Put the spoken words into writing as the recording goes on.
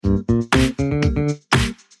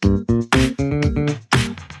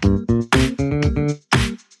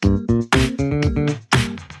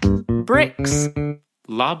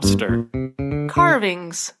lobster.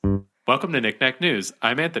 Carvings. Welcome to Knick-Knack News.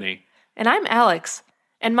 I'm Anthony. And I'm Alex.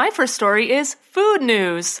 And my first story is food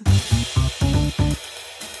news.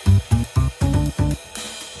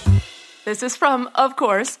 This is from, of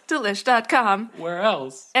course, Delish.com. Where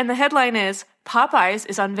else? And the headline is, Popeyes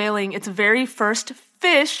is unveiling its very first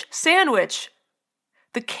fish sandwich.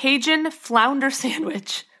 The Cajun Flounder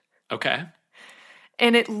Sandwich. Okay.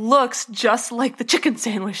 And it looks just like the chicken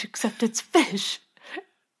sandwich, except it's fish.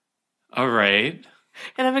 All right.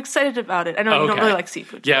 And I'm excited about it. I know you don't really like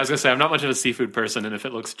seafood. Yeah, I was going to say, I'm not much of a seafood person, and if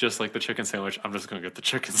it looks just like the chicken sandwich, I'm just going to get the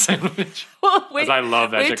chicken sandwich. Well, wait, I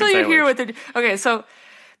love that chicken sandwich. Wait till you hear what they're doing. Okay, so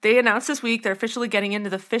they announced this week they're officially getting into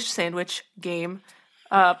the fish sandwich game.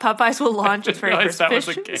 Popeyes will launch its very first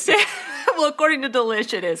fish. Well, according to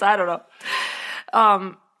Delish, it is. I don't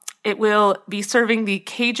know. It will be serving the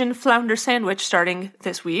Cajun Flounder Sandwich starting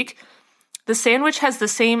this week. The sandwich has the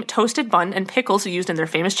same toasted bun and pickles used in their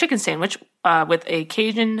famous chicken sandwich, with a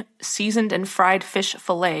Cajun seasoned and fried fish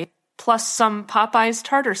fillet, plus some Popeyes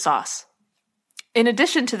tartar sauce. In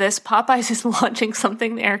addition to this, Popeyes is launching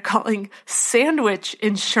something they are calling sandwich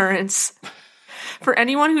insurance. For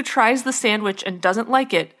anyone who tries the sandwich and doesn't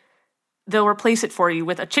like it, they'll replace it for you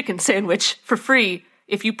with a chicken sandwich for free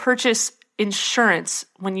if you purchase insurance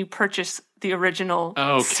when you purchase the original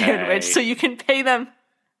sandwich. So you can pay them.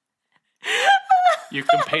 You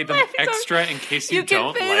can pay them extra in case you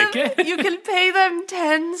don't like it? You can pay them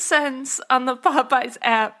 10 cents on the Popeyes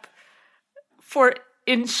app for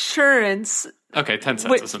insurance. Okay, 10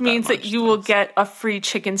 cents which isn't means that that you will get a free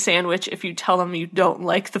chicken sandwich if you tell them you don't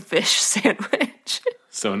like the fish sandwich.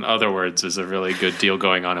 So in other words, there's a really good deal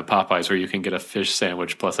going on at Popeyes where you can get a fish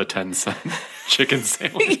sandwich plus a 10-cent chicken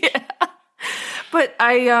sandwich. Yeah. But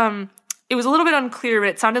it was a little bit unclear, but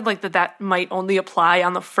it sounded like that might only apply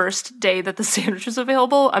on the first day that the sandwich was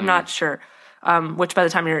available. I'm not sure, which by the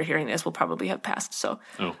time you're hearing this will probably have passed. So,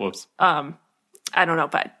 oh, whoops. I don't know,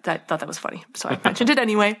 but I thought that was funny. So I mentioned it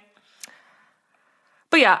anyway.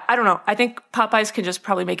 But yeah, I don't know. I think Popeyes can just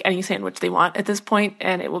probably make any sandwich they want at this point,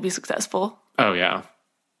 and it will be successful. Oh, yeah.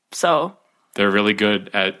 So they're really good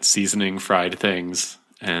at seasoning fried things.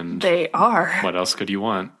 And they are. What else could you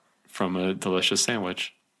want from a delicious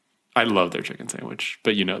sandwich? I love their chicken sandwich,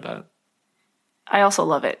 but you know that. I also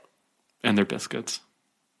love it. And their biscuits.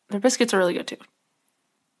 Their biscuits are really good, too.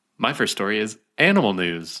 My first story is animal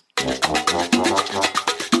news.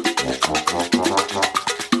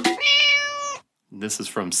 This is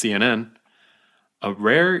from CNN. A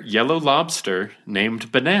rare yellow lobster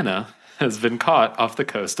named Banana has been caught off the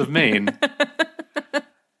coast of Maine.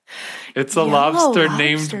 It's a lobster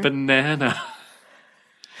named Banana.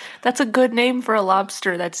 That's a good name for a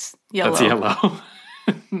lobster that's yellow. That's yellow.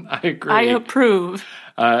 I agree. I approve.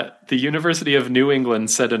 The University of New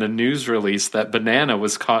England said in a news release that Banana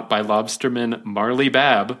was caught by lobsterman Marley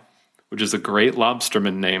Babb, which is a great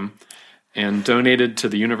lobsterman name, and donated to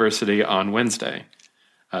the university on Wednesday.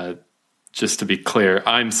 Just to be clear,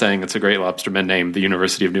 I'm saying it's a great lobsterman name. The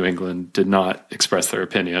University of New England did not express their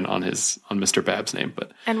opinion on Mr. Babb's name.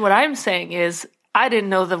 And what I'm saying is, I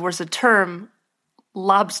didn't know there was a term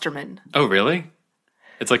lobsterman. Oh, really?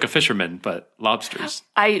 It's like a fisherman, but lobsters.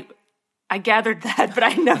 I gathered that, but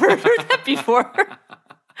I never heard that before.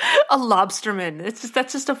 A lobsterman.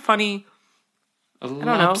 That's just a funny. A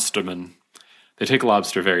lobsterman. They take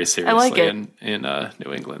lobster very seriously like it. in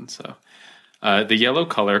New England. So the yellow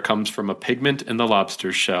color comes from a pigment in the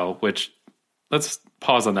lobster's shell, which, let's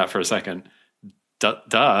pause on that for a second.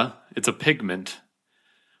 Duh, it's a pigment.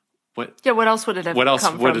 What? Yeah, what else would it have come What else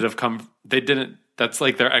from? would it have come? They didn't. That's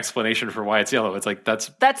like their explanation for why it's yellow. It's like that's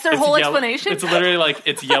their whole explanation? It's literally like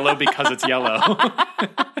it's yellow because it's yellow.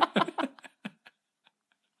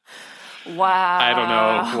 Wow. I don't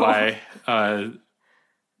know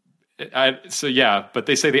why. So yeah, but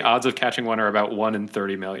they say the odds of catching one are about 1 in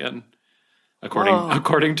 30 million.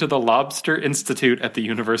 According to the Lobster Institute at the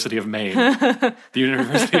University of Maine. The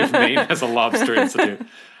University of Maine has a Lobster Institute.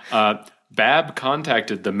 Babb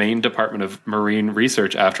contacted the Maine Department of Marine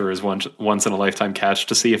Research after his once-in-a-lifetime catch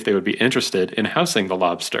to see if they would be interested in housing the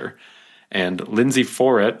lobster. And Lindsay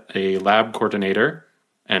Forrett, a lab coordinator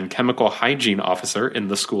and chemical hygiene officer in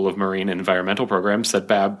the School of Marine and Environmental Program, said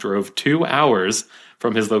Babb drove 2 hours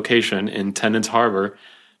from his location in Tennant's Harbor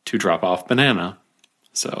to drop off Banana.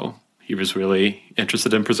 So he was really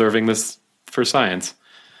interested in preserving this for science.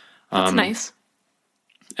 That's nice.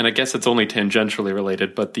 And I guess it's only tangentially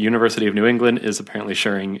related, but the University of New England is apparently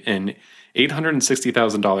sharing an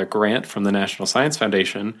 $860,000 grant from the National Science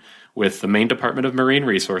Foundation with the Maine Department of Marine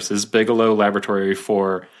Resources, Bigelow Laboratory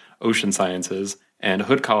for Ocean Sciences, and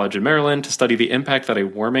Hood College in Maryland to study the impact that a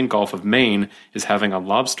warming Gulf of Maine is having on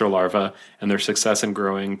lobster larvae and their success in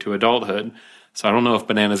growing to adulthood. So I don't know if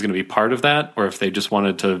Banana is going to be part of that or if they just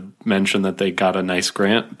wanted to mention that they got a nice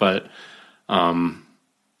grant. But,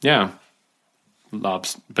 yeah,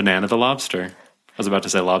 Banana the lobster. I was about to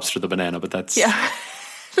say Lobster the banana, but that's... Yeah.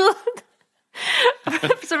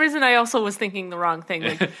 For some reason, I also was thinking the wrong thing.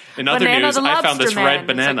 Like, in other news, I found this red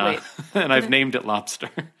banana, like, and I've named it Lobster.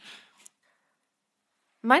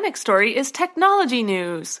 My next story is technology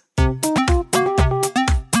news.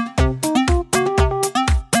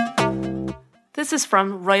 This is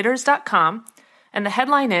from Reuters.com, and the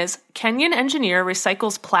headline is, Kenyan engineer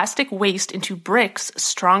recycles plastic waste into bricks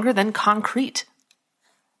stronger than concrete.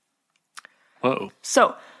 Whoa.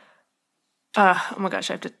 So, oh my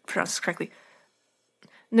gosh, I have to pronounce this correctly.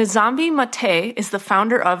 Nzambi Mate is the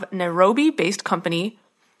founder of Nairobi-based company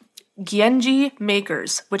Genji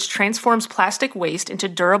Makers, which transforms plastic waste into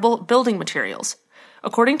durable building materials.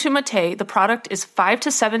 According to Mate, the product is 5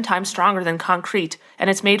 to 7 times stronger than concrete, and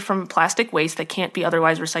it's made from plastic waste that can't be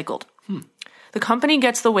otherwise recycled. The company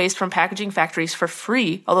gets the waste from packaging factories for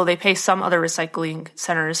free, although they pay some other recycling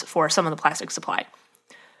centers for some of the plastic supply.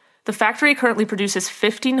 The factory currently produces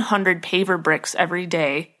 1,500 paver bricks every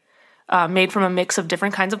day, made from a mix of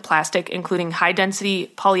different kinds of plastic, including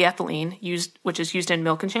high-density polyethylene, which is used in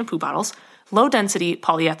milk and shampoo bottles, low-density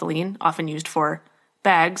polyethylene, often used for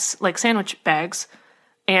bags, like sandwich bags,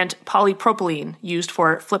 and polypropylene, used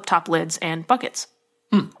for flip-top lids and buckets.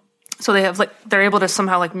 So they're able to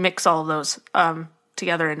somehow mix all of those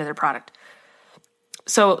together into their product.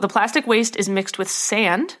 So the plastic waste is mixed with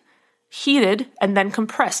sand, heated, and then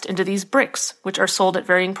compressed into these bricks, which are sold at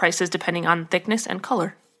varying prices depending on thickness and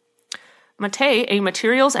color. Mate, a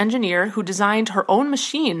materials engineer who designed her own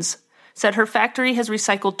machines, said her factory has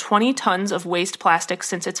recycled 20 tons of waste plastic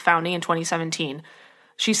since its founding in 2017.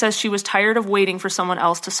 She says she was tired of waiting for someone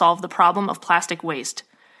else to solve the problem of plastic waste.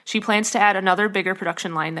 She plans to add another bigger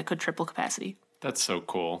production line that could triple capacity. That's so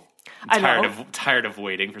cool. I'm tired of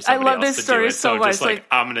waiting for somebody else to do it. I love this story so much. Just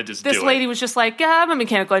I'm going to just do it. This lady was just like, yeah, I'm a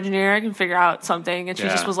mechanical engineer. I can figure out something. And she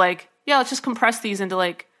just was like, yeah, let's just compress these into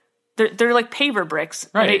they're like paver bricks.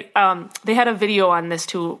 Right. They had a video on this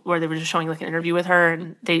too where they were just showing an interview with her,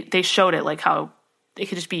 and they showed it how it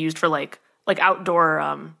could just be used for like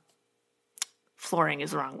outdoor flooring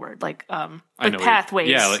is the wrong word.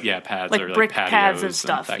 Pathways. Paths or brick patios paths and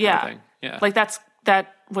stuff. That kind of thing. Yeah.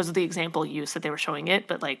 That was the example used that they were showing it,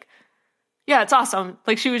 but yeah, it's awesome.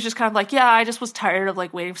 She was just kind of I just was tired of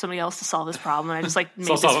waiting for somebody else to solve this problem, and I just made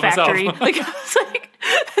this factory. I was like,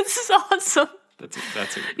 this is awesome.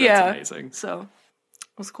 That's amazing. So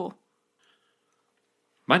it was cool.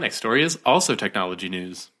 My next story is also technology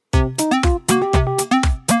news.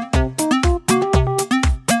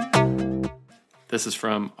 This is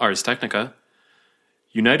from Ars Technica.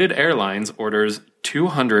 United Airlines orders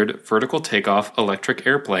 200 vertical takeoff electric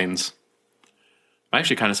airplanes. I'm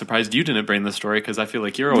actually kind of surprised you didn't bring this story because I feel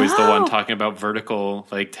like you're always the one talking about vertical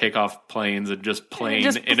takeoff planes and just plane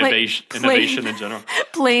innovation in general.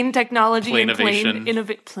 Plane technology plane and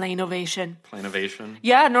plane innovation.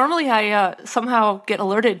 Yeah, normally I somehow get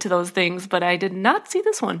alerted to those things, but I did not see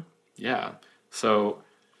this one. Yeah. So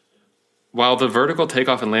while the vertical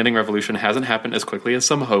takeoff and landing revolution hasn't happened as quickly as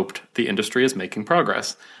some hoped, the industry is making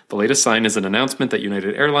progress. The latest sign is an announcement that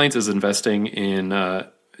United Airlines is investing in...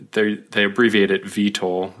 They abbreviate it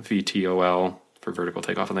VTOL, VTOL, for vertical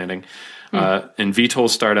takeoff and landing. And VTOL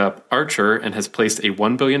startup Archer and has placed a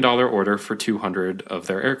 $1 billion order for 200 of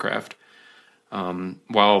their aircraft.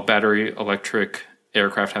 While battery electric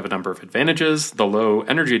aircraft have a number of advantages, the low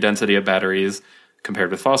energy density of batteries compared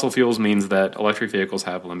with fossil fuels means that electric vehicles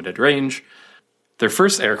have limited range. Their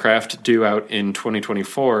first aircraft, due out in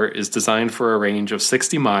 2024, is designed for a range of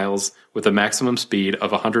 60 miles with a maximum speed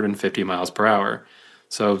of 150 miles per hour.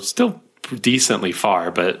 So still decently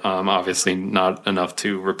far, but obviously not enough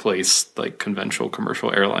to replace conventional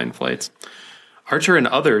commercial airline flights. Archer and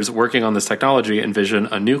others working on this technology envision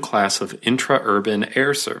a new class of intra-urban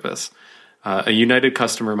air service. A United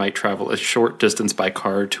customer might travel a short distance by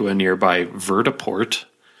car to a nearby vertiport,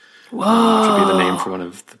 which would be the name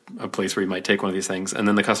for a place where you might take one of these things. And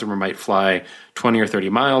then the customer might fly 20 or 30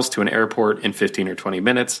 miles to an airport in 15 or 20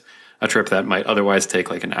 minutes, a trip that might otherwise take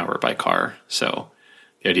an hour by car. So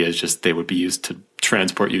the idea is just they would be used to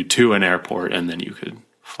transport you to an airport, and then you could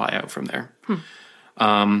fly out from there.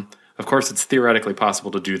 Of course, it's theoretically possible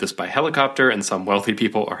to do this by helicopter, and some wealthy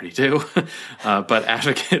people already do. But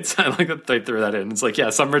advocates, I like that they threw that in.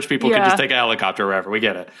 It's some rich people can just take a helicopter wherever. We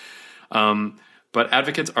get it. But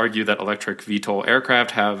advocates argue that electric VTOL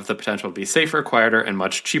aircraft have the potential to be safer, quieter, and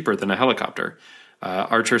much cheaper than a helicopter.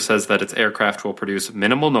 Archer says that its aircraft will produce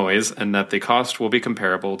minimal noise and that the cost will be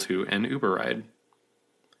comparable to an Uber ride.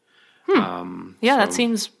 That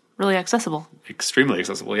seems really accessible. Extremely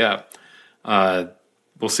accessible, yeah.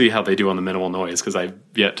 We'll see how they do on the minimal noise, because I've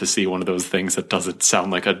yet to see one of those things that doesn't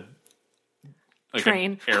sound like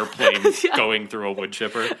train, an airplane going through a wood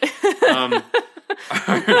chipper.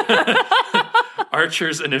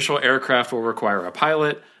 Archer's initial aircraft will require a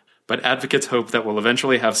pilot, but advocates hope that we'll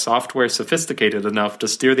eventually have software sophisticated enough to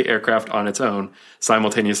steer the aircraft on its own,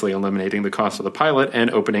 simultaneously eliminating the cost of the pilot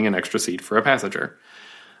and opening an extra seat for a passenger.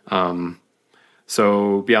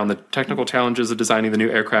 So beyond the technical challenges of designing the new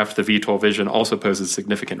aircraft, the VTOL vision also poses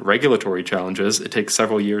significant regulatory challenges. It takes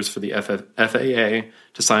several years for the FAA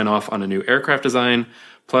to sign off on a new aircraft design,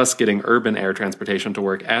 plus getting urban air transportation to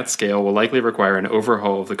work at scale will likely require an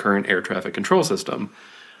overhaul of the current air traffic control system,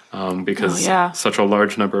 because such a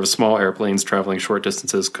large number of small airplanes traveling short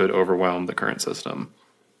distances could overwhelm the current system.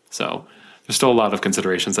 So there's still a lot of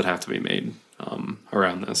considerations that have to be made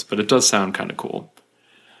around this, but it does sound kind of cool.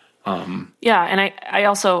 And I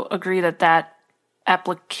also agree that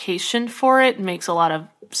application for it makes a lot of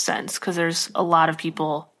sense, because there's a lot of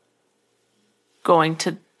people going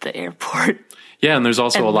to the airport. Yeah, and there's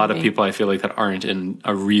also a lot of people I feel like that aren't in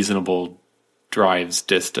a reasonable drive's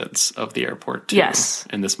distance of the airport too. Yes.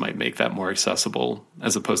 And this might make that more accessible,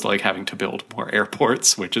 as opposed to like having to build more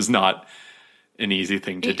airports, which is not an easy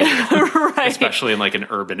thing to do, right. Especially in like an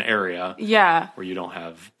urban area, where you don't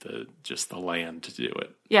have the land to do it.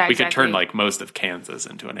 Yeah, we could turn like most of Kansas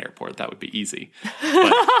into an airport. That would be easy.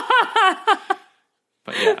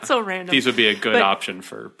 But yeah, so random. These would be a good option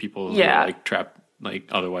for people who are like trapped, like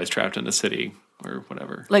otherwise trapped in the city or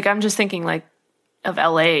whatever. Like I'm just thinking like of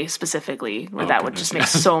LA specifically, where that would just make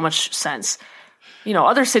so much sense. You know,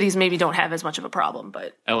 other cities maybe don't have as much of a problem,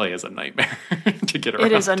 but LA is a nightmare to get around.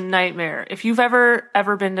 It is a nightmare. If you've ever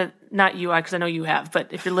been to, not you, because I know you have,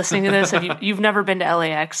 but if you're listening to this, if you've never been to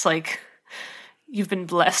LAX, like you've been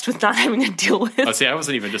blessed with not having to deal with. Oh, see, I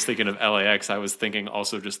wasn't even just thinking of LAX. I was thinking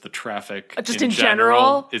also just the traffic. Just in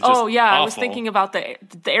general? Is just awful. I was thinking about the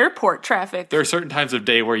airport traffic. There are certain times of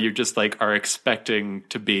day where you just like are expecting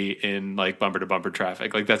to be in like bumper to bumper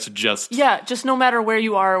traffic. Like that's just just no matter where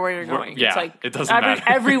you are or where you're going. Yeah, it's like it doesn't matter.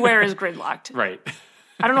 Everywhere is gridlocked. Right.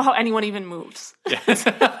 I don't know how anyone even moves. Yes.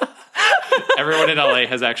 Everyone in LA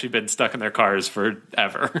has actually been stuck in their cars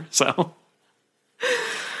forever. So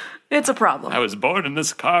it's a problem. I was born in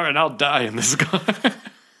this car and I'll die in this car.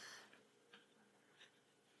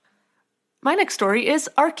 My next story is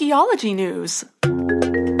archaeology news.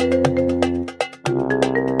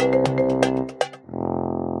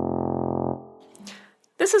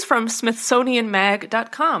 This is from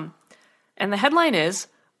SmithsonianMag.com. And the headline is,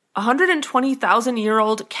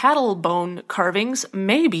 120,000-year-old cattle bone carvings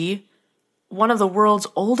may be one of the world's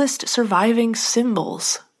oldest surviving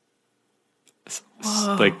symbols.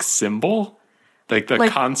 Like symbol? Like the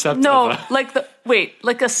concept no, of a...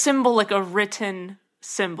 like a symbol, like a written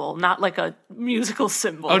symbol, not like a musical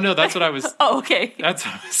symbol. Oh, no, that's what I was... Oh, okay. That's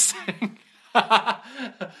what I was saying. I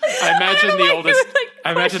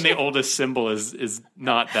imagine the oldest symbol is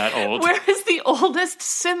not that old. Where is the oldest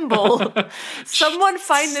symbol? Someone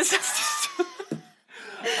find this...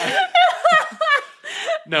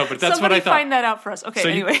 No, but that's Somebody what I thought. Find that out for us. Okay, so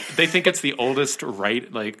anyway. They think it's the oldest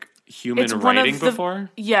human writing before?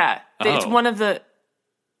 Yeah. It's one of the,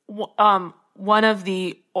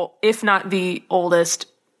 if not the oldest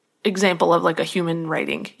example of like a human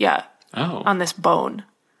writing. Yeah. Oh. On this bone.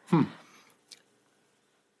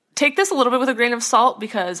 Take this a little bit with a grain of salt,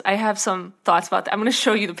 because I have some thoughts about that. I'm going to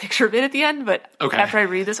show you the picture of it at the end, but after I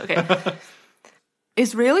read this, okay.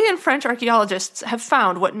 Israeli and French archaeologists have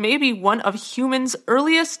found what may be one of humans'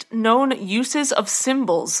 earliest known uses of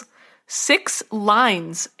symbols. 6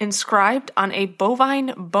 lines inscribed on a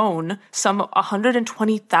bovine bone some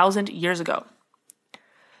 120,000 years ago.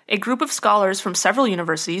 A group of scholars from several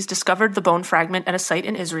universities discovered the bone fragment at a site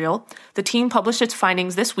in Israel. The team published its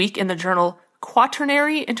findings this week in the journal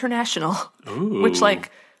Quaternary International. Ooh. Which,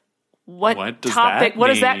 what does topic? That what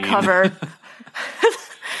does mean? that cover?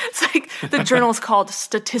 It's like the journal's called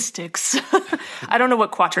Statistics. I don't know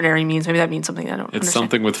what quaternary means. Maybe that means something I don't understand. It's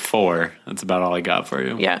something with 4. That's about all I got for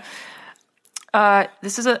you. Yeah.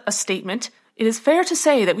 This is a statement. It is fair to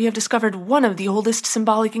say that we have discovered one of the oldest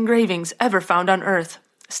symbolic engravings ever found on Earth.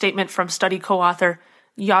 A statement from study co-author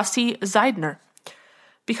Yossi Zeidner.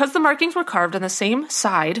 Because the markings were carved on the same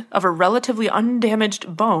side of a relatively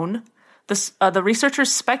undamaged bone, the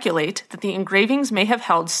researchers speculate that the engravings may have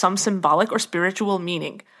held some symbolic or spiritual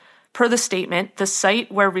meaning. Per the statement, the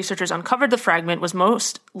site where researchers uncovered the fragment was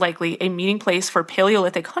most likely a meeting place for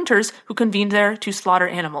Paleolithic hunters who convened there to slaughter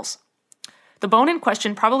animals. The bone in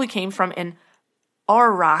question probably came from an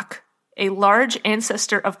auroch, a large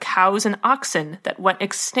ancestor of cows and oxen that went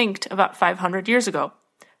extinct about 500 years ago.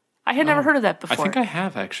 I had never heard of that before. I think I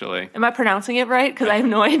have, actually. Am I pronouncing it right? Because I have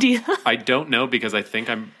no idea. I don't know, because I think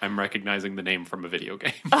I'm recognizing the name from a video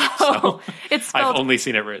game. Oh, so it's spelled I've only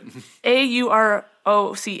seen it written. Auroch.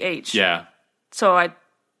 Yeah. So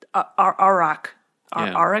auroch.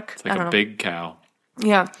 Yeah. Auroch? It's like a big cow.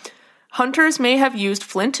 Yeah. Hunters may have used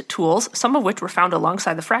flint tools, some of which were found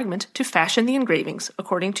alongside the fragment, to fashion the engravings,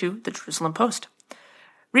 according to the Jerusalem Post.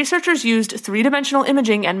 Researchers used three-dimensional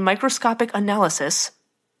imaging and microscopic analysis,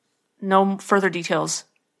 no further details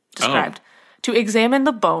described, to examine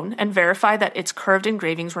the bone and verify that its curved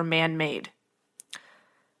engravings were man-made.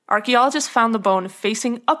 Archaeologists found the bone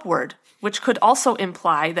facing upward, which could also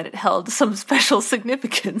imply that it held some special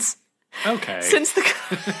significance. Okay. Since the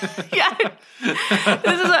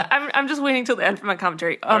I'm just waiting till the end for my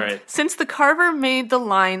commentary. All right. Since the carver made the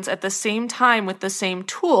lines at the same time with the same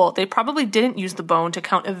tool, they probably didn't use the bone to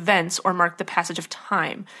count events or mark the passage of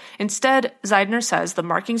time. Instead, Zeidner says the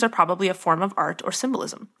markings are probably a form of art or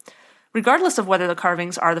symbolism. Regardless of whether the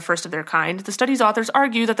carvings are the first of their kind, the study's authors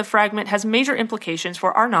argue that the fragment has major implications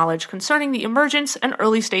for our knowledge concerning the emergence and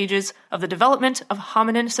early stages of the development of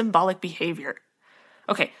hominin symbolic behavior.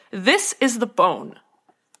 Okay, this is the bone.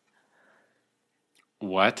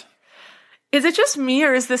 What? Is it just me,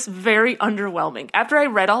 or is this very underwhelming? After I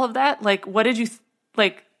read all of that, like, what did you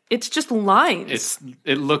like? It's just lines.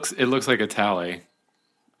 It looks like a tally.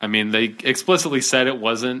 I mean, they explicitly said it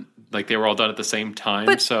wasn't, like, they were all done at the same time.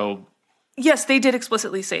 But, so yes, they did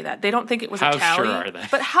explicitly say that. They don't think it was a tally. How sure are they?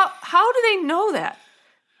 But how do they know that?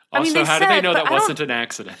 Also, how do they know that wasn't an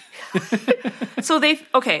accident? So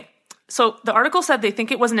the article said they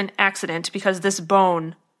think it wasn't an accident because this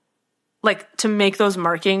bone, like, to make those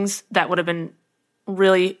markings, that would have been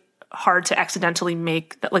really hard to accidentally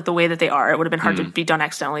make, that, like, the way that they are. It would have been hard to be done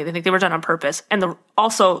accidentally. They think they were done on purpose. And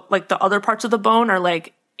also, like, the other parts of the bone are,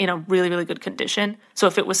 like, in a really, really good condition. So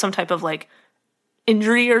if it was some type of, like,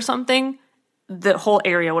 injury or something, the whole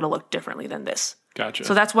area would have looked differently than this. Gotcha.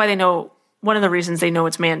 So that's why they know, one of the reasons they know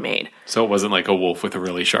it's man-made. So it wasn't like a wolf with a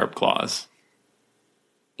really sharp claws.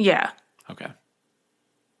 Yeah. Okay.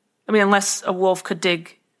 I mean, unless a wolf could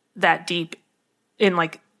dig that deep in,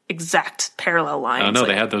 like, exact parallel lines. I don't know. Like,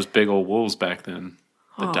 they had those big old wolves back then.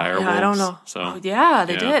 The dire wolves. I don't know. So,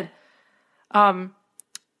 they did.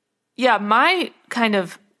 My kind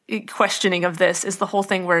of questioning of this is the whole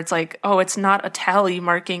thing where it's like, oh, it's not a tally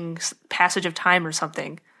marking passage of time or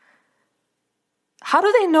something. How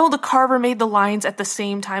do they know the carver made the lines at the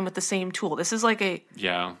same time with the same tool? This is like a...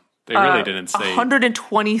 Yeah. They really didn't say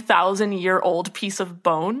 120,000-year-old piece of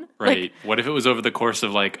bone. Right. Like, what if it was over the course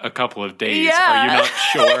of, like, a couple of days? Yeah. Are you not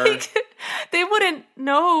sure? Like, they wouldn't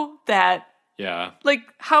know that. Yeah. Like,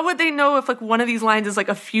 how would they know if, like, one of these lines is, like,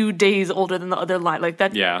 a few days older than the other line? Like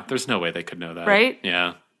that. Yeah. There's no way they could know that. Right?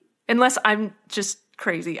 Yeah. Unless I'm just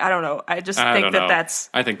crazy. I don't know. I think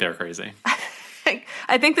that's... I think they're crazy.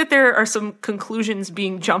 I think that there are some conclusions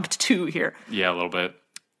being jumped to here. Yeah, a little bit.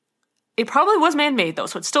 It probably was man-made, though,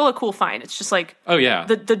 so it's still a cool find. It's just like... Oh, yeah.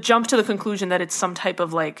 The jump to the conclusion that it's some type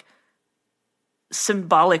of, like,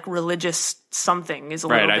 symbolic religious something is a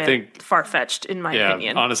little bit far-fetched, in my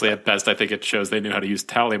opinion. Honestly, at best, I think it shows they knew how to use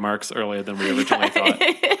tally marks earlier than we originally thought.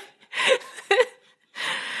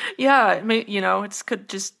 Yeah, it could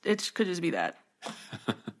just be that.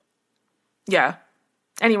 Yeah.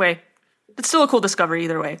 Anyway, it's still a cool discovery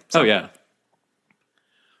either way. So. Oh, yeah.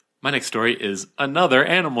 My next story is another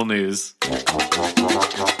animal news.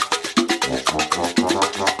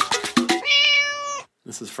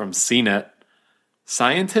 This is from CNET.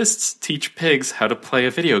 Scientists teach pigs how to play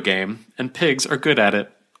a video game, and pigs are good at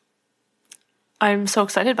it. I'm so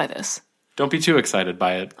excited by this. Don't be too excited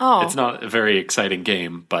by it. Oh. It's not a very exciting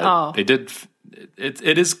game, but they did.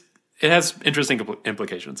 It has interesting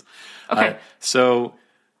implications. Okay. So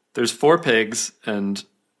there's 4 pigs, and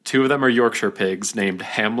 2 of them are Yorkshire pigs named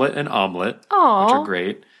Hamlet and Omelette, which are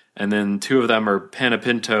great. And then 2 of them are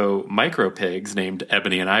Panepinto micro pigs named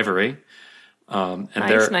Ebony and Ivory. And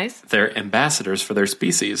they're ambassadors for their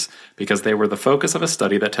species because they were the focus of a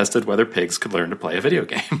study that tested whether pigs could learn to play a video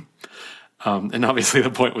game. And obviously the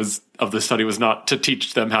point of the study was not to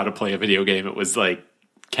teach them how to play a video game. It was like,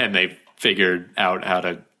 can they figure out how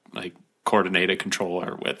to, like, coordinate a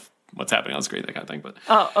controller with what's happening on screen, that kind of thing. But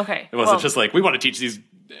okay. It wasn't just like, we want to teach these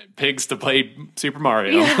pigs to play Super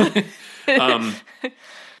Mario. Yeah.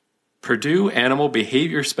 Purdue animal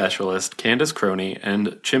behavior specialist Candace Croney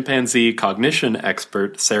and chimpanzee cognition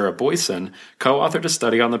expert Sarah Boyson co-authored a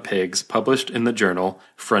study on the pigs published in the journal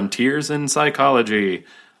Frontiers in Psychology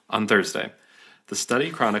on Thursday. The study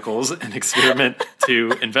chronicles an experiment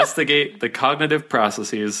to investigate the cognitive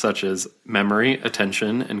processes such as memory,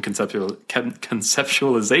 attention, and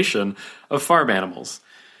conceptualization of farm animals.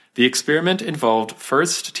 The experiment involved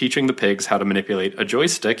first teaching the pigs how to manipulate a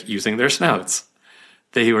joystick using their snouts.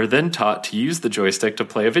 They were then taught to use the joystick to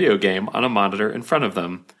play a video game on a monitor in front of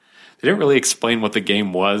them. They didn't really explain what the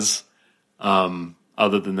game was,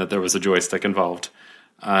 other than that there was a joystick involved.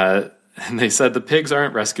 And they said the pigs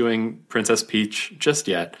aren't rescuing Princess Peach just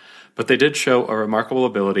yet, but they did show a remarkable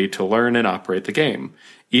ability to learn and operate the game.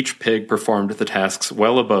 Each pig performed the tasks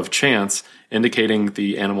well above chance, indicating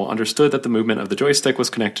the animal understood that the movement of the joystick was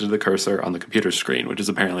connected to the cursor on the computer screen, which is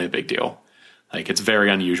apparently a big deal. Like, it's very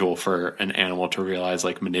unusual for an animal to realize,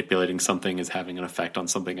 like, manipulating something is having an effect on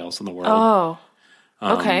something else in the world. Oh,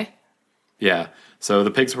 okay. Yeah. So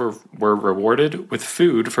the pigs were rewarded with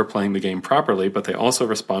food for playing the game properly, but they also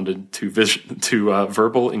responded to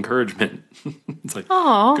verbal encouragement. It's like,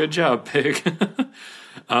 aww. Good job, pig.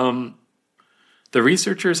 The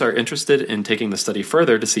researchers are interested in taking the study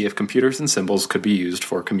further to see if computers and symbols could be used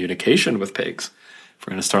for communication with pigs.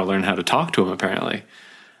 We're going to start learning how to talk to them, apparently.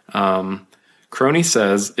 Croney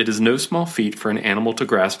says it is no small feat for an animal to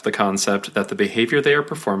grasp the concept that the behavior they are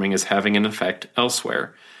performing is having an effect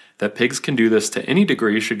elsewhere. That pigs can do this to any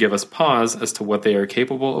degree should give us pause as to what they are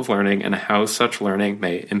capable of learning and how such learning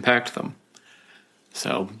may impact them.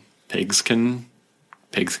 So, pigs can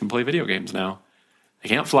play video games now. They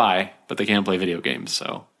can't fly, but they can play video games,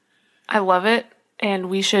 so. I love it, and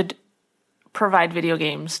we should provide video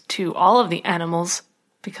games to all of the animals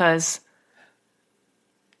because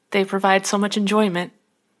they provide so much enjoyment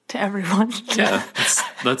to everyone. Yeah,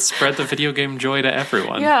 let's spread the video game joy to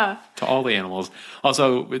everyone. Yeah. To all the animals.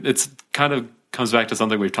 Also, it's kind of comes back to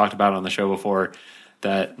something we've talked about on the show before,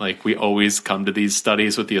 that like we always come to these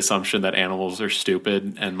studies with the assumption that animals are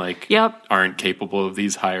stupid and like aren't capable of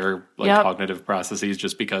these higher cognitive processes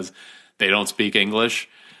just because they don't speak English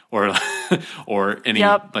or any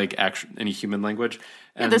any human language.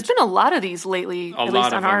 And there's been a lot of these lately, at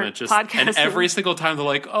least on our podcast. And every single time they're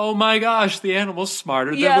like, "Oh my gosh, the animal's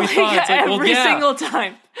smarter than we thought." It's like, every single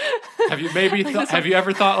time. Have you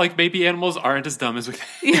ever thought like maybe animals aren't as dumb as we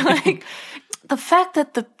think? Yeah, like the fact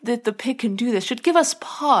that the pig can do this should give us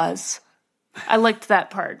pause. I liked that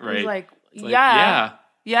part. Right. It was like, yeah,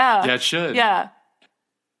 it should. Yeah.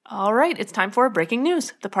 All right, it's time for breaking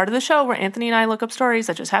news, the part of the show where Anthony and I look up stories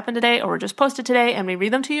that just happened today or were just posted today, and we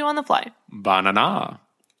read them to you on the fly. Banana.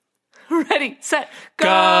 Ready, set,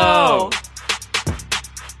 go!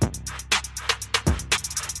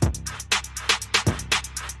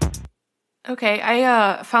 Okay,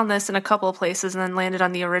 I found this in a couple of places and then landed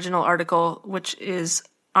on the original article, which is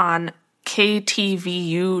on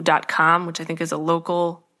KTVU.com, which I think is a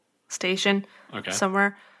local station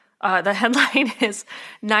somewhere. The headline is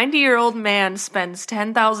 90-year-old man spends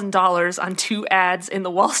 $10,000 on 2 ads in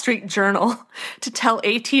the Wall Street Journal to tell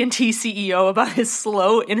AT&T CEO about his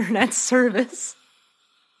slow internet service.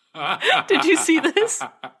 Did you see this?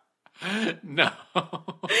 No.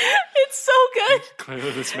 It's so good.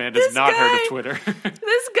 Clearly this man has not heard of Twitter.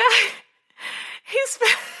 This guy,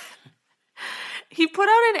 he put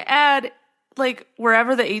out an ad like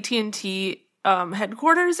wherever the AT&T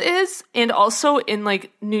headquarters is, and also in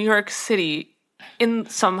like New York City, in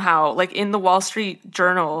somehow like in the Wall Street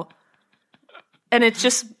Journal, and it's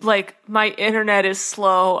just like my internet is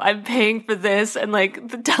slow. I'm paying for this, and like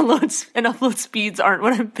the downloads and upload speeds aren't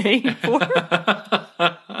what I'm paying for. And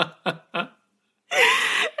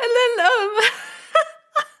then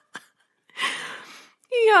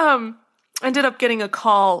he ended up getting a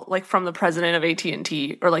call like from the president of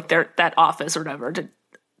AT&T or like that office or whatever to.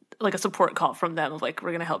 Like a support call from them of like,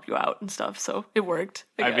 we're going to help you out and stuff. So it worked.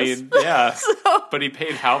 I mean, yeah. But he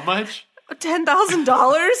paid how much?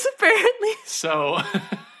 $10,000 apparently. So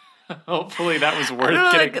hopefully that was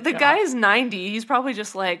worth getting. The guy's 90. He's probably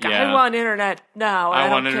just like, I want internet now.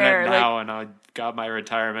 I want internet now, and I got my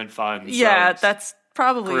retirement fund. Yeah, so that's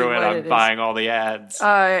probably what it is. I'm buying all the ads.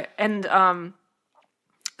 And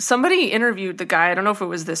somebody interviewed the guy. I don't know if it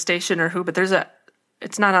was this station or who, but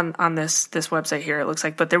it's not on this website here, it looks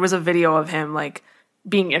like, but there was a video of him like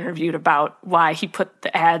being interviewed about why he put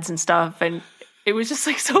the ads and stuff, and it was just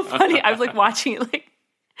like so funny. I was like watching it, like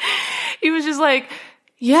he was just like,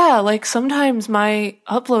 yeah, like sometimes my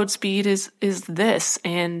upload speed is this,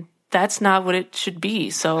 and that's not what it should be.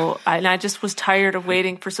 So I just was tired of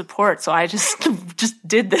waiting for support, so I just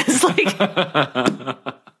did this. Like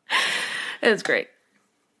It's great.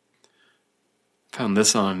 Found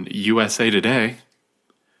this on USA Today.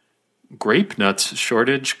 Grape nuts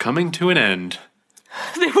shortage coming to an end.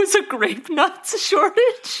 There was a grape nuts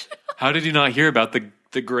shortage? How did you not hear about the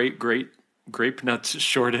great grape nuts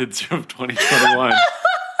shortage of 2021?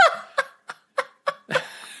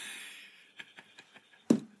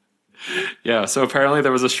 Yeah, so apparently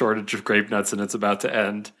there was a shortage of grape nuts and it's about to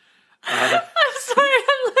end. I'm sorry,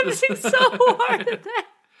 I'm laughing so hard at that.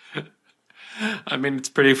 I mean, it's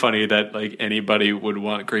pretty funny that like anybody would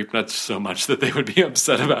want grape nuts so much that they would be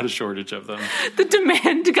upset about a shortage of them. The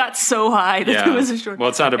demand got so high that there was a shortage. Well,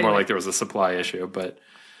 it sounded more like there was a supply issue, but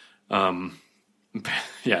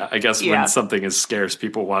yeah, I guess when something is scarce,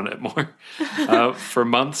 people want it more. For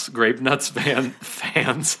months, grape nuts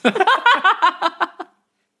fans.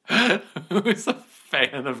 Who is a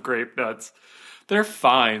fan of grape nuts? They're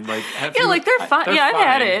fine. Like they're fine. I've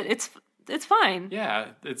had it. It's fine. Yeah,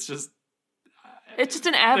 it's just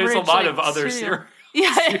an average. There's a lot of other cereal.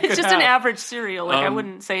 Yeah, it's just an average cereal. Like I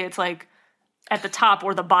wouldn't say it's like at the top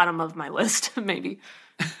or the bottom of my list, maybe.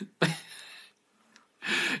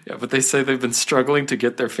 Yeah, but they say they've been struggling to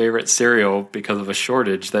get their favorite cereal because of a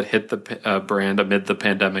shortage that hit the brand amid the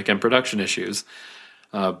pandemic and production issues.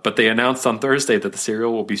 But they announced on Thursday that the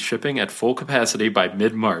cereal will be shipping at full capacity by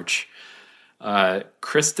mid-March.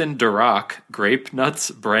 Kristen Durock, Grape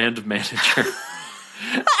Nuts brand manager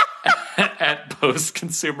at Post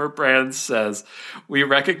Consumer Brands, says, "We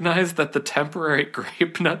recognize that the temporary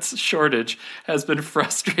Grape Nuts shortage has been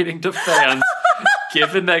frustrating to fans,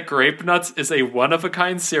 given that Grape Nuts is a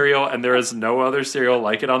one-of-a-kind cereal and there is no other cereal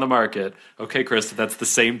like it on the market." Okay, Kristen, that's the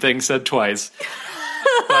same thing said twice.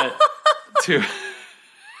 But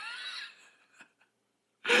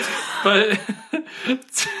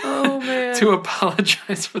to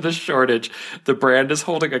apologize for the shortage, the brand is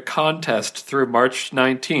holding a contest through March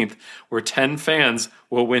 19th where 10 fans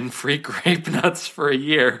will win free grape nuts for a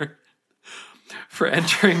year. For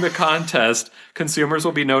entering the contest, consumers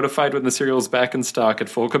will be notified when the cereal is back in stock at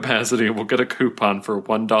full capacity and will get a coupon for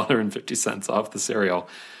 $1.50 off the cereal.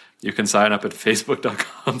 You can sign up at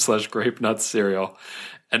facebook.com/grapenutscereal.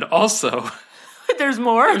 And also... There's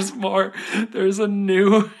more? There's more. There's a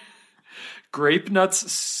new Grape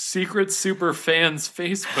Nuts Secret Super Fans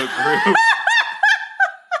Facebook group.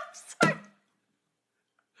 I'm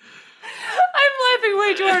laughing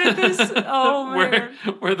way too hard at this. Oh, man.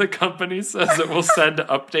 Where the company says it will send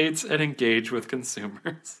updates and engage with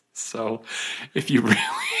consumers. So if you really,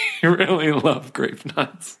 really love Grape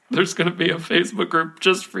Nuts, there's going to be a Facebook group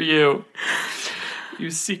just for you.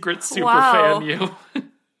 You secret super fan, you.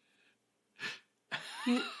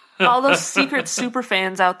 All those secret super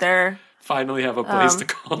fans out there finally have a place to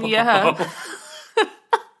call. Yeah.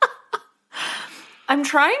 I'm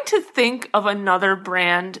trying to think of another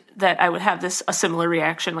brand that I would have a similar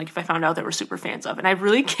reaction, like if I found out there were super fans of, and I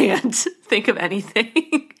really can't think of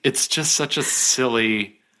anything. It's just such a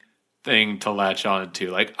silly thing to latch on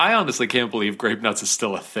to. Like, I honestly can't believe Grape Nuts is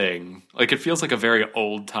still a thing. Like, it feels like a very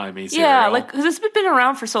old-timey cereal. Yeah, like, because it's been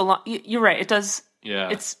around for so long. You're right, it does.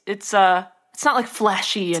 Yeah. It's not like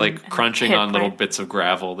flashy. It's like crunching on little bits of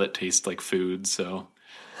gravel that taste like food. So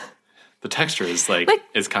the texture is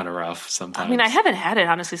is kind of rough sometimes. I mean, I haven't had it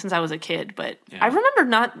honestly since I was a kid, but I remember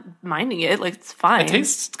not minding it. Like, it's fine. It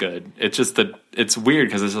tastes good. It's just that it's weird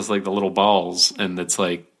because it's just like the little balls, and it's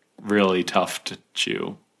like really tough to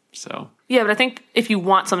chew. So yeah, but I think if you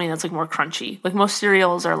want something that's like more crunchy, like most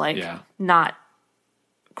cereals are like not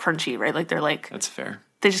crunchy, right? Like they're like that's fair.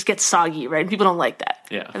 They just get soggy, right? People don't like that.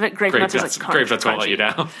 Yeah. I bet Grape Nuts is like Grape Nuts won't let you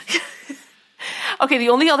down. Okay, the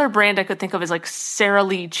only other brand I could think of is like Sara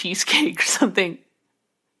Lee cheesecake or something.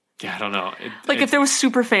 Yeah, I don't know. If there was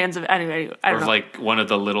super fans of anyway, I don't know. Or like one of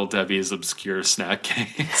the Little Debbie's obscure snack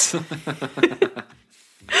cakes.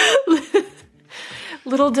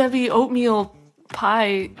 Little Debbie oatmeal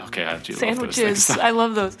pie sandwiches. I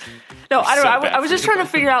love those. No, I don't know. I was just trying to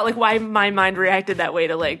figure out like why my mind reacted that way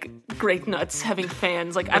to like Grape Nuts having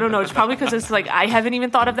fans. Like, I don't know. It's probably because it's like I haven't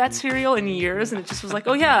even thought of that cereal in years, and it just was like,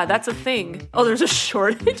 oh yeah, that's a thing. Oh, there's a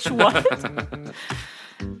shortage. What?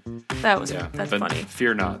 That's funny.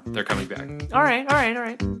 Fear not, they're coming back. All right.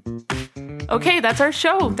 Okay, that's our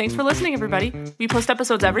show. Thanks for listening, everybody. We post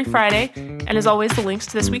episodes every Friday, and as always, the links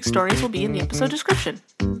to this week's stories will be in the episode description.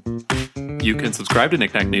 You can subscribe to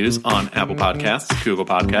Knick-Knack News on Apple Podcasts, Google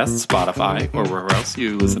Podcasts, Spotify, or wherever else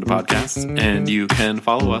you listen to podcasts. And you can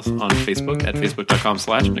follow us on Facebook at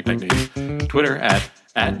facebook.com/knickknacknews, Twitter at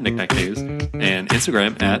 @knickknacknews, and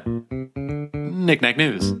Instagram at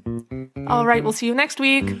knickknacknews. All right, we'll see you next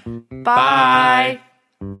week. Bye.